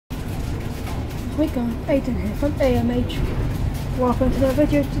we go, Aidan here from AMH. Welcome to the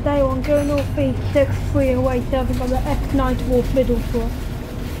video. Today on Go North B6308 by the X9 towards Middlesbrough.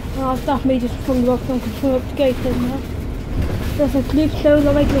 That's me just from the rock and control up to gate now. There's a clip showing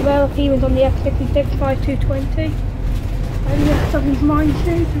the regular rail appearance on the X66 5220. And yeah, something's mine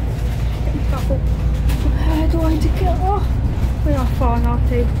soon. Where do I need to get off? We're not far enough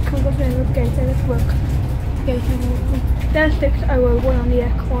to come up there with the gate, let's work. Gate and there's 6001 on the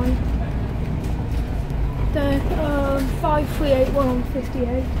X1. Then 5381 on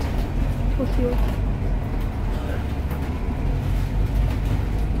 58. What's yours?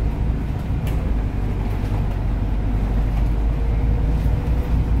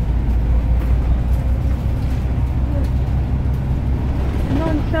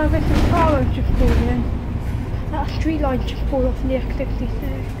 Non-service and power just pulled in. That street line just pulled off in the X66.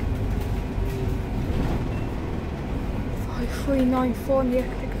 5394 on the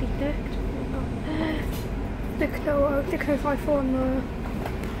X66. 6054 on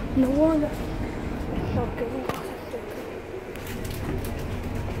the one. It's not good.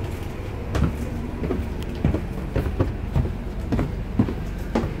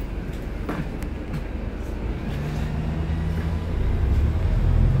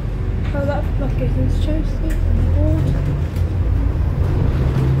 Oh, that's not getting Chelsea on the board.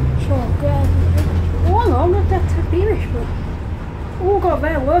 Sure, good. Oh, I'm not that beamish, but oh god,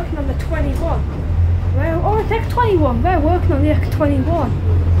 they're working on the 21. Oh, it's X21, they're working on the X21.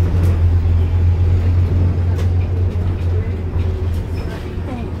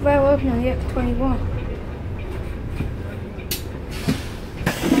 Oh, they're working on the X21.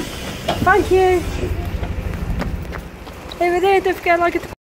 Thank you! Over there, don't forget to like it.